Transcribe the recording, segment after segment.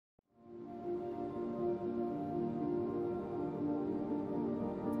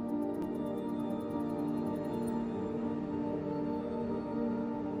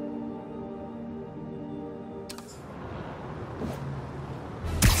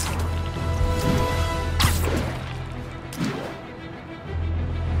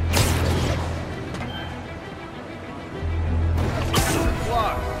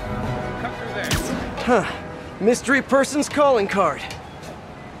Mystery person's calling card.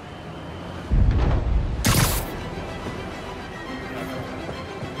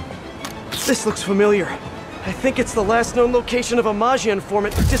 This looks familiar. I think it's the last known location of a Maggia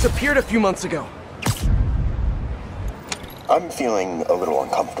informant who disappeared a few months ago. I'm feeling a little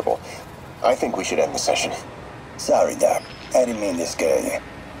uncomfortable. I think we should end the session. Sorry, Doc. I didn't mean to scare you.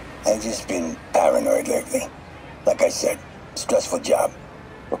 I've just been paranoid lately. Like I said, stressful job.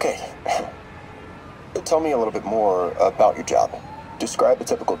 Okay. Tell me a little bit more about your job. Describe a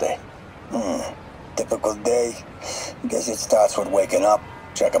typical day. Typical day? Guess it starts with waking up,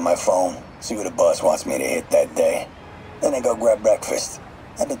 checking my phone, see what the boss wants me to hit that day. Then I go grab breakfast.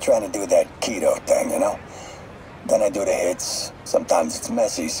 I've been trying to do that keto thing, you know? Then I do the hits. Sometimes it's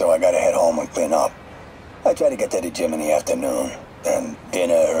messy, so I gotta head home and clean up. I try to get to the gym in the afternoon, then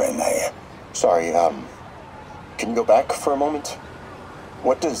dinner, and I... Sorry, can you go back for a moment?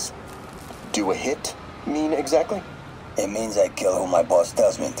 What does do a hit mean exactly? It means I kill who my boss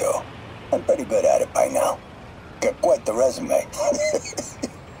tells me to. I'm pretty good at it by now. Got quite the resume.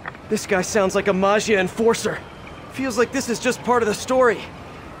 This guy sounds like a Maggia enforcer. Feels like this is just part of the story.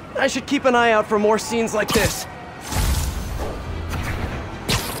 I should keep an eye out for more scenes like this.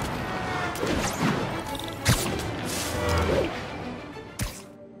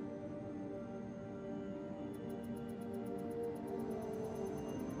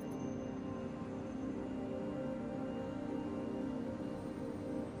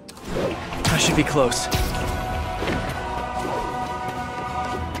 I should be close.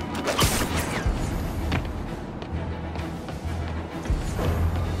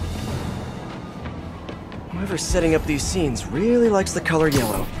 Whoever's setting up these scenes really likes the color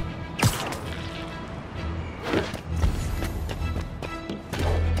yellow.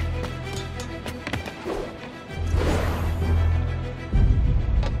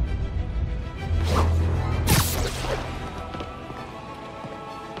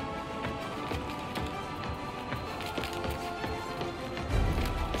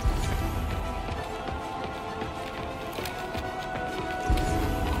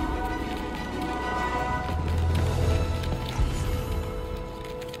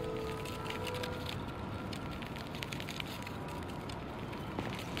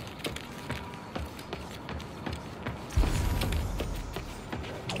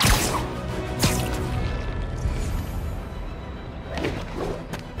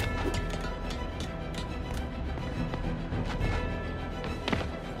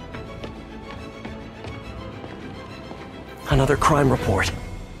 Another crime report.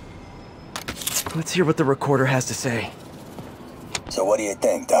 Let's hear what the recorder has to say. So what do you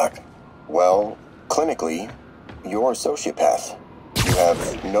think, Doc? Well, clinically, you're a sociopath. You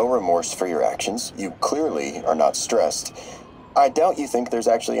have no remorse for your actions. You clearly are not stressed. I doubt you think there's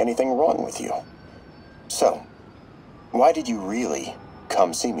actually anything wrong with you. So, why did you really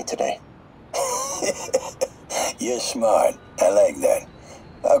come see me today? You're smart. I like that.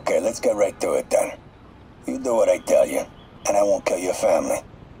 Okay, let's get right to it then. You do what I tell you, and I won't kill your family.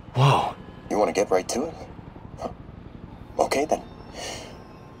 Whoa. You want to get right to it? Okay then.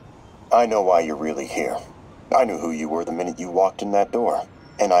 I know why you're really here. I knew who you were the minute you walked in that door.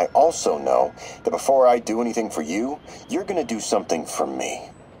 And I also know that before I do anything for you, you're gonna do something for me.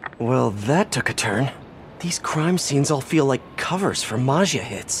 Well, that took a turn. These crime scenes all feel like covers for Maggia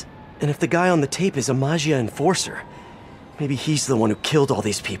hits. And if the guy on the tape is a Maggia enforcer, maybe he's the one who killed all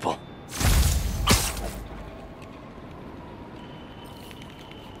these people.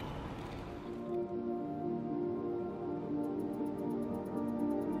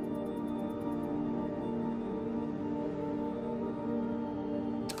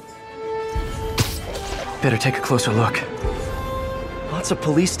 Better take a closer look. Lots of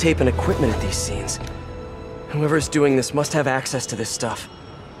police tape and equipment at these scenes. Whoever's doing this must have access to this stuff.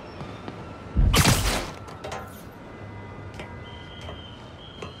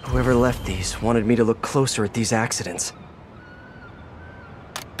 Whoever left these wanted me to look closer at these accidents.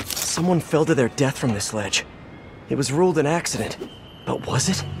 Someone fell to their death from this ledge. It was ruled an accident, but was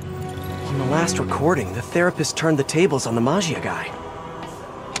it? On the last recording, the therapist turned the tables on the Maggia guy.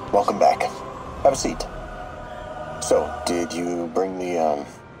 Welcome back. Have a seat. So, did you bring the,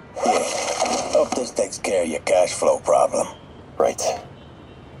 Yeah. Hope this takes care of your cash flow problem. Right.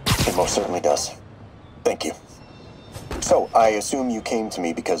 It most certainly does. Thank you. So, I assume you came to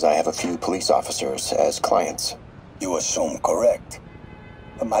me because I have a few police officers as clients. You assume correct.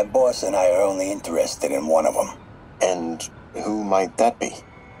 But my boss and I are only interested in one of them. And who might that be?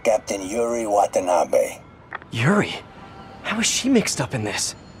 Captain Yuri Watanabe. Yuri? How is she mixed up in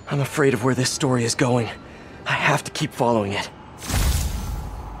this? I'm afraid of where this story is going. I have to keep following it.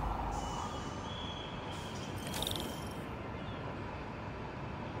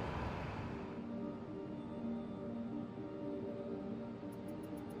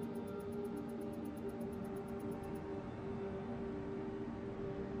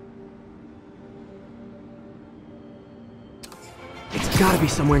 gotta be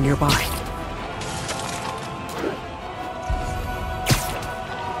somewhere nearby.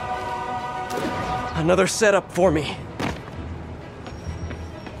 Another setup for me.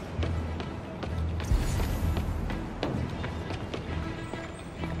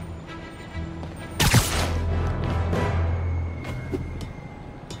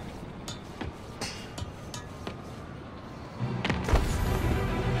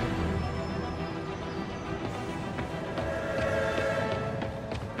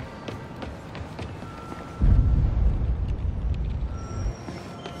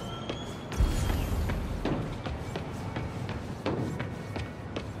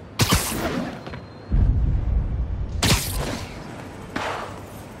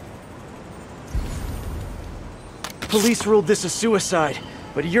 Police ruled this a suicide,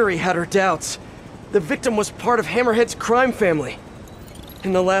 but Yuri had her doubts. The victim was part of Hammerhead's crime family.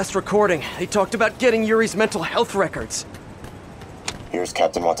 In the last recording, they talked about getting Yuri's mental health records. Here's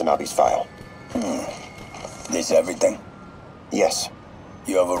Captain Watanabe's file. This everything? Yes.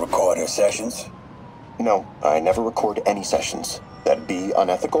 You ever record her sessions? No, I never record any sessions. That'd be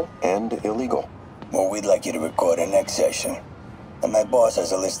unethical and illegal. Well, we'd like you to record her next session. And my boss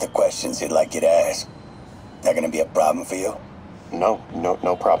has a list of questions he'd like you to ask. That gonna be a problem for you?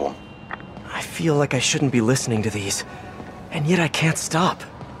 No problem. I feel like I shouldn't be listening to these, and yet I can't stop.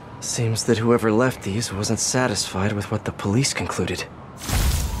 Seems that whoever left these wasn't satisfied with what the police concluded.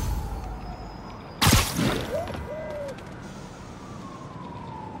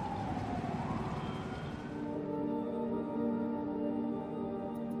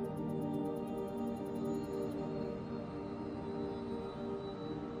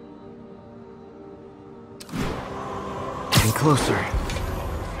 Getting closer.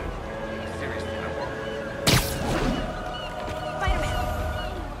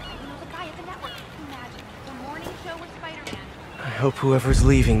 I hope whoever's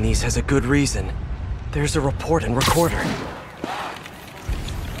leaving these has a good reason. There's a report and recorder.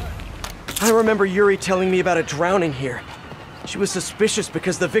 I remember Yuri telling me about a drowning here. She was suspicious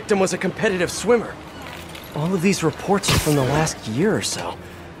because the victim was a competitive swimmer. All of these reports are from the last year or so.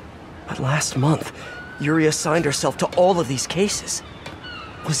 But last month, Yuri assigned herself to all of these cases.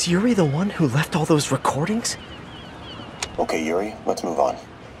 Was Yuri the one who left all those recordings? Okay, Yuri, let's move on.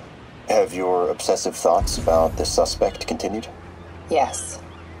 Have your obsessive thoughts about the suspect continued? Yes.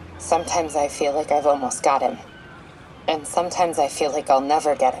 Sometimes I feel like I've almost got him. And sometimes I feel like I'll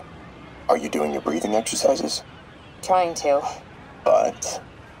never get him. Are you doing your breathing exercises? Trying to. But...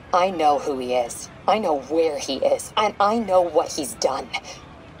 I know who he is. I know where he is. And I know what he's done.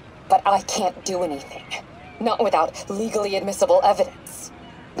 But I can't do anything. Not without legally admissible evidence.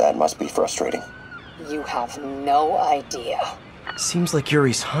 that must be frustrating. You have no idea. Seems like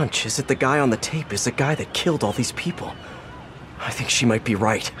Yuri's hunch is that the guy on the tape is the guy that killed all these people. I think she might be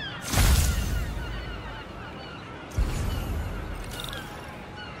right.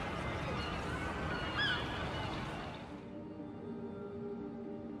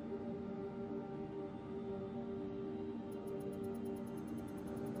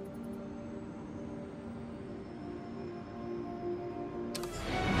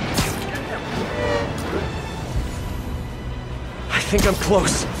 I think I'm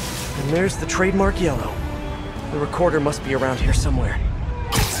close. And there's the trademark yellow. The recorder must be around here somewhere.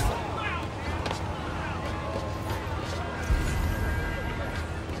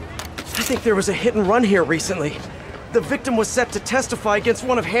 I think there was a hit and run here recently. The victim was set to testify against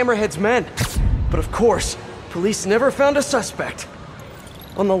one of Hammerhead's men. But of course, police never found a suspect.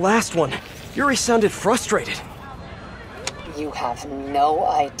 On the last one, Yuri sounded frustrated. You have no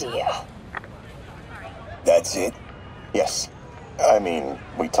idea. That's it? Yes. I mean,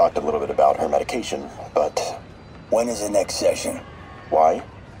 we talked a little bit about her medication, but... When is the next session? Why?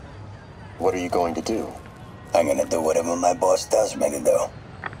 What are you going to do? I'm gonna do whatever my boss tells me to do.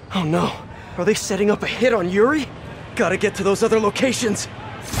 Oh no, are they setting up a hit on Yuri? Gotta get to those other locations.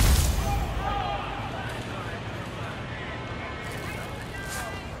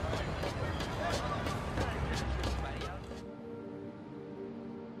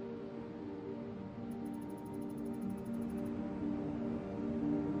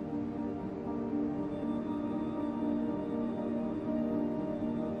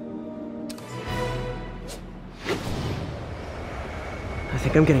 I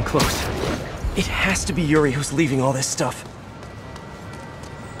think I'm getting close. It has to be Yuri who's leaving all this stuff.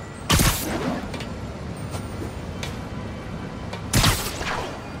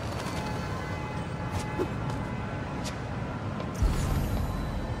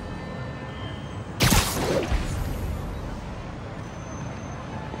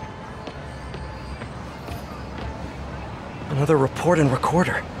 Another report and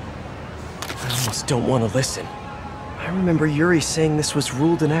recorder. I almost don't want to listen. I remember Yuri saying this was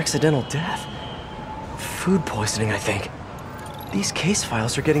ruled an accidental death. Food poisoning, I think. These case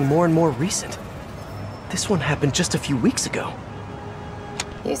files are getting more and more recent. This one happened just a few weeks ago.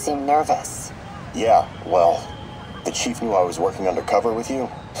 You seem nervous. Yeah, well, the chief knew I was working undercover with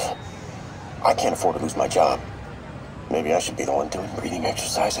you. I can't afford to lose my job. Maybe I should be the one doing breathing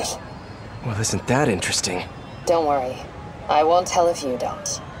exercises. Well, isn't that interesting? Don't worry. I won't tell if you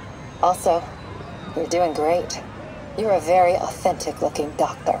don't. Also, you're doing great. You're a very authentic-looking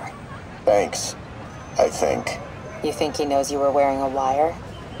doctor. Thanks, I think. You think he knows you were wearing a wire?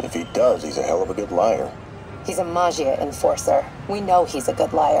 If he does, he's a hell of a good liar. He's a Magia enforcer. We know he's a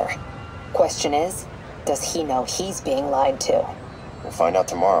good liar. Question is, does he know he's being lied to? We'll find out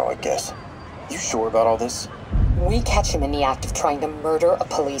tomorrow, I guess. You sure about all this? We catch him in the act of trying to murder a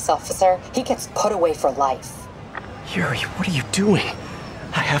police officer, he gets put away for life. Yuri, what are you doing?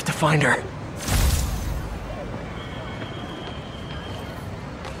 I have to find her.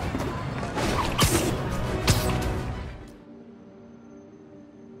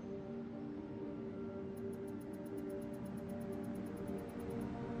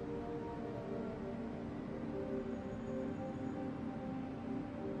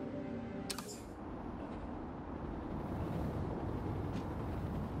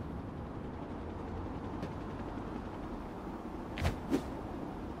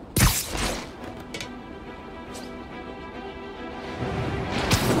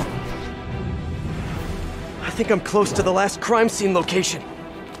 I think I'm close to the last crime scene location.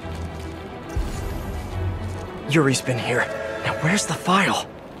 Yuri's been here. Now where's the file?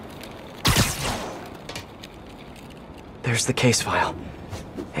 There's the case file.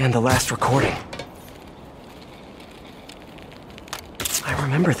 And the last recording. I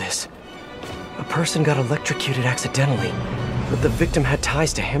remember this. A person got electrocuted accidentally, but the victim had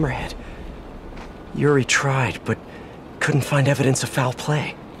ties to Hammerhead. Yuri tried, but couldn't find evidence of foul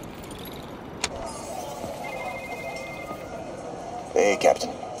play. Hey, Captain.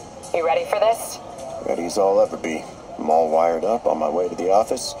 You ready for this? Ready as I'll ever be. I'm all wired up on my way to the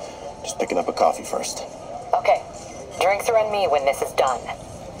office. Just picking up a coffee first. Okay. Drinks are on me when this is done.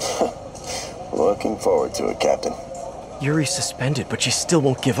 Looking forward to it, Captain. Yuri's suspended, but she still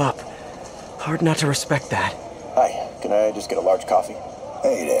won't give up. Hard not to respect that. Hi, can I just get a large coffee?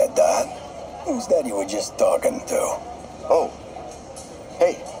 Hey there, Dot. Who's that you were just talking to? Oh.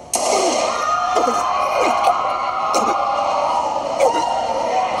 Hey.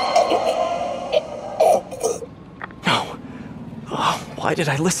 No. Oh, why did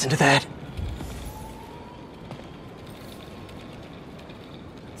I listen to that?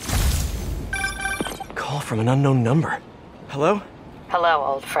 Call from an unknown number. Hello? Hello,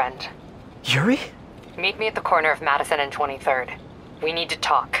 old friend. Yuri? Meet me at the corner of Madison and 23rd. We need to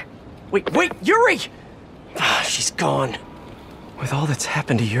talk. Wait, Yuri! Ah, she's gone. With all that's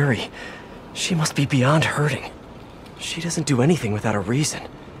happened to Yuri, she must be beyond hurting. She doesn't do anything without a reason.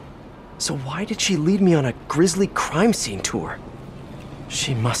 So why did she lead me on a grisly crime scene tour?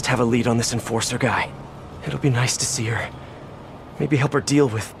 She must have a lead on this enforcer guy. It'll be nice to see her. Maybe help her deal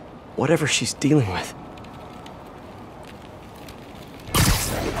with whatever she's dealing with.